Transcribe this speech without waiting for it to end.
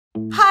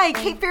Hi,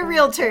 Cape Fear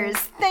Realtors.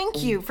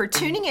 Thank you for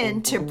tuning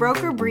in to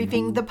Broker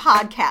Briefing, the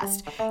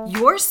podcast,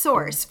 your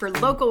source for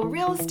local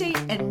real estate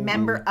and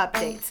member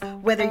updates.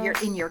 Whether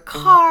you're in your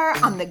car,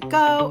 on the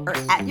go, or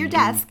at your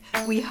desk,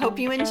 we hope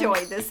you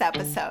enjoy this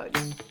episode.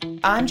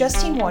 I'm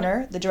Justine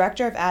Warner, the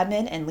Director of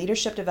Admin and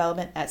Leadership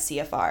Development at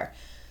CFR.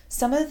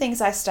 Some of the things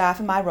I staff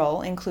in my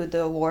role include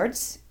the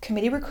awards,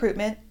 committee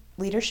recruitment,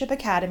 leadership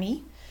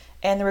academy,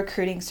 and the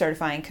Recruiting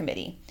Certifying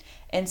Committee.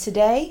 And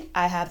today,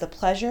 I have the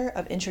pleasure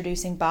of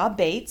introducing Bob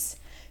Bates,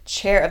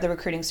 Chair of the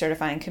Recruiting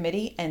Certifying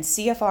Committee, and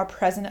CFR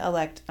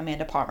President-elect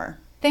Amanda Parmer.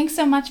 Thanks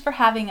so much for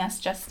having us,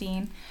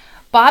 Justine.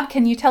 Bob,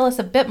 can you tell us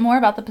a bit more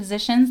about the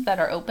positions that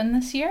are open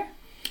this year?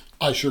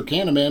 I sure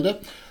can, Amanda.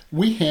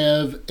 We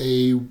have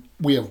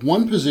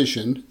one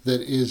position that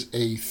is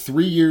a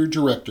 3-year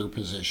director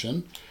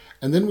position.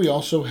 And then we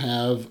also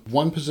have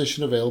one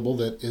position available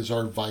that is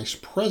our vice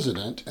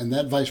president, and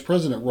that vice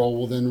president role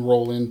will then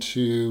roll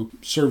into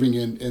serving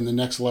in the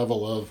next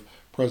level of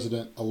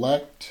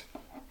president-elect,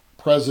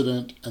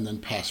 president, and then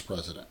past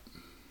president.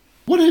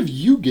 What have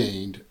you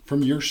gained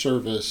from your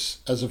service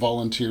as a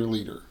volunteer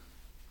leader?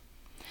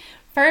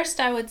 First,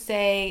 I would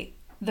say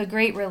the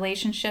great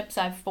relationships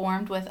I've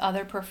formed with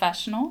other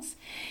professionals,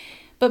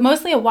 but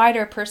mostly a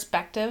wider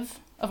perspective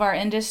of our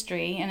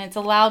industry, and it's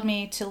allowed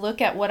me to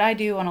look at what I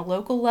do on a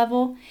local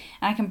level,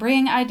 and I can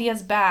bring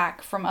ideas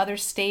back from other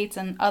states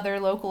and other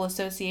local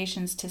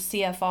associations to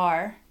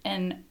CFR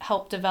and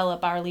help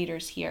develop our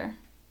leaders here.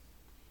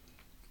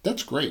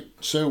 That's great.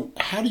 So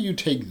how do you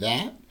take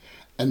that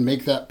and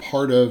make that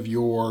part of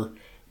your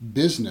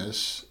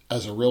business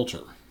as a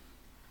realtor?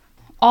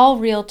 All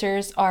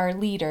realtors are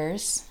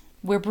leaders.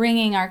 We're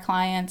bringing our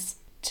clients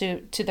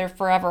to their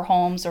forever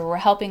homes, or we're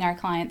helping our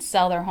clients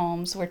sell their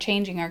homes. We're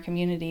changing our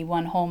community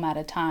one home at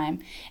a time.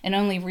 And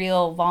only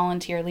real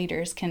volunteer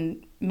leaders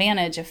can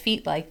manage a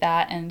feat like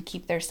that and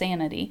keep their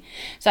sanity.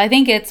 So I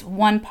think it's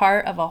one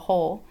part of a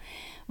whole.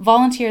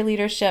 Volunteer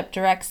leadership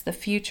directs the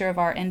future of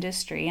our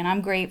industry, and I'm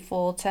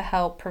grateful to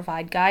help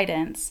provide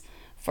guidance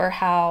for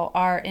how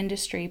our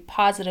industry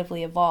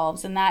positively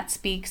evolves. And that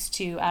speaks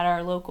to at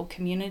our local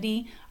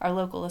community, our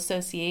local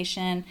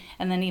association,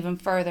 and then even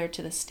further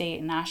to the state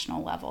and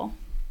national level.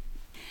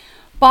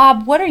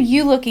 Bob, what are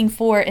you looking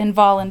for in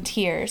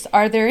volunteers?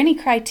 Are there any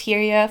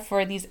criteria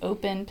for these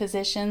open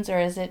positions, or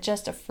is it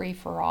just a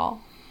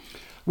free-for-all?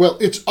 Well,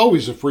 it's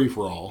always a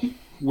free-for-all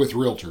with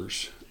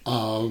realtors.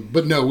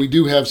 But no, we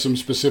do have some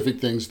specific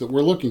things that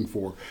we're looking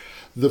for.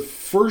 The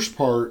first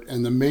part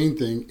and the main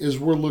thing is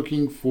we're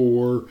looking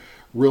for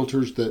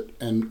realtors that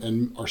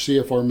and our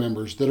CFR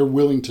members that are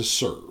willing to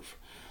serve,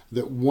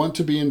 that want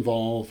to be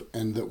involved,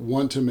 and that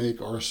want to make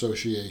our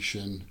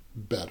association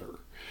better.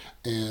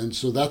 And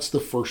so that's the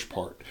first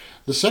part.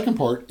 The second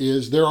part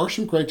is there are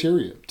some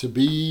criteria. To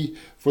be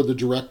for the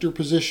director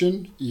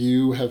position,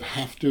 you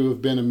have to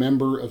have been a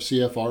member of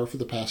CFR for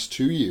the past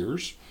 2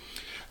 years.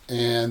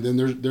 And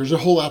then there's a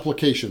whole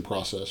application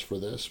process for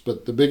this.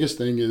 But the biggest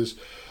thing is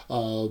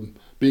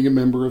being a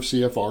member of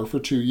CFR for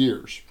 2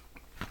 years.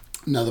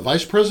 Now, the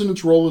vice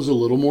president's role is a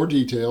little more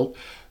detailed.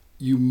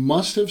 You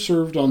must have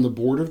served on the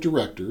board of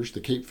directors, the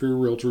Cape Fear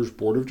Realtors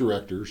Board of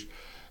Directors,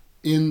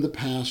 within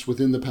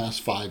the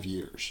past 5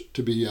 years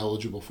to be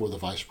eligible for the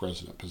vice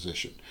president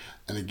position.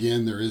 And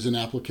again, there is an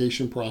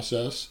application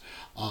process.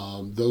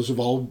 Those have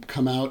all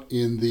come out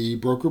in the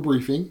broker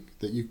briefing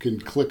that you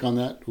can click on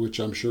that, which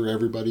I'm sure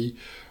everybody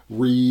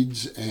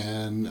reads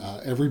and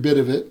every bit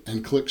of it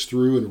and clicks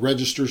through and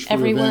registers for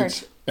every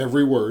events. Word.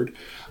 Every word.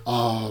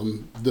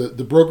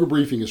 The broker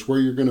briefing is where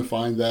you're going to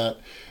find that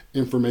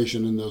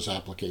information in those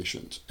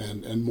applications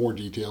and more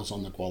details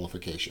on the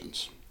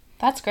qualifications.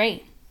 That's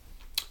great.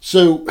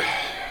 So,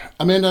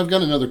 Amanda, I've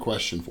got another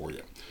question for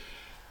you.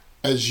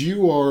 As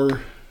you will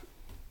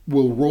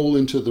roll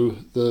into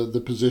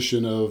the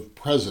position of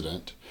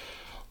president,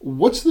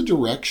 what's the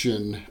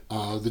direction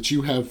that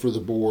you have for the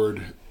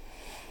board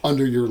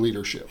under your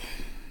leadership?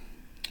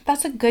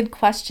 That's a good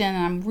question,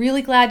 and I'm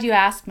really glad you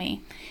asked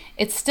me.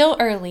 It's still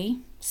early,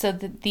 so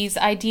these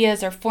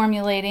ideas are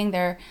formulating.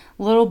 They're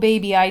little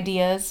baby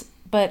ideas,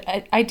 but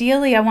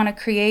ideally I want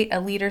to create a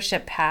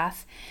leadership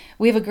path.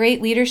 We have a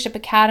great leadership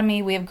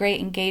academy. We have great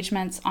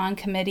engagements on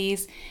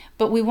committees,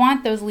 but we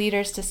want those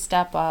leaders to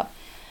step up.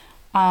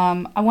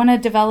 I want to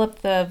develop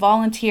the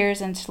volunteers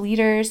into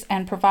leaders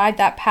and provide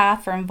that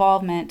path for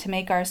involvement to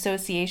make our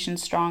association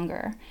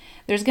stronger.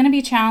 There's going to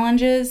be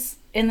challenges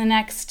in the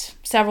next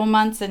several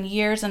months and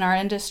years in our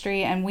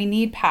industry, and we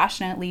need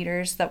passionate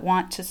leaders that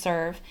want to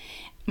serve.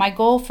 My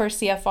goal for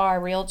CFR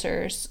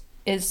Realtors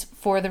is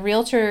for the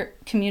realtor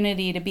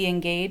community to be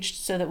engaged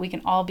so that we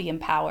can all be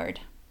empowered.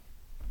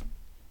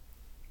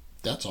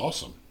 That's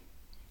awesome.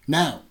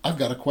 Now, I've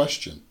got a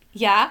question.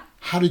 Yeah?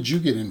 How did you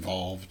get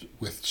involved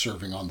with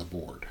serving on the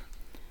board?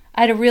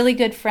 I had a really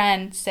good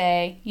friend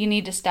say, you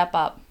need to step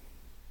up.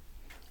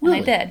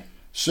 Really? And I did.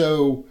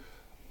 So,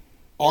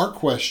 our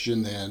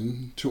question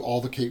then to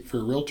all the Cape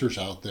Fear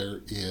Realtors out there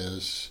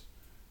is,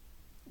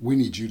 we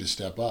need you to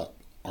step up.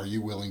 Are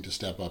you willing to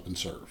step up and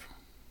serve?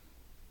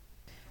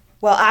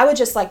 Well, I would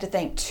just like to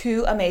thank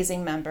two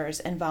amazing members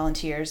and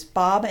volunteers,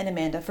 Bob and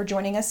Amanda, for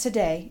joining us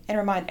today, and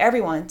remind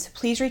everyone to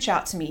please reach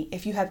out to me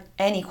if you have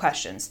any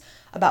questions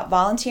about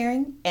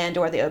volunteering and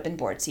or the open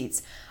board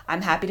seats.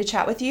 I'm happy to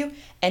chat with you,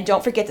 and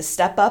don't forget to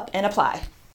step up and apply.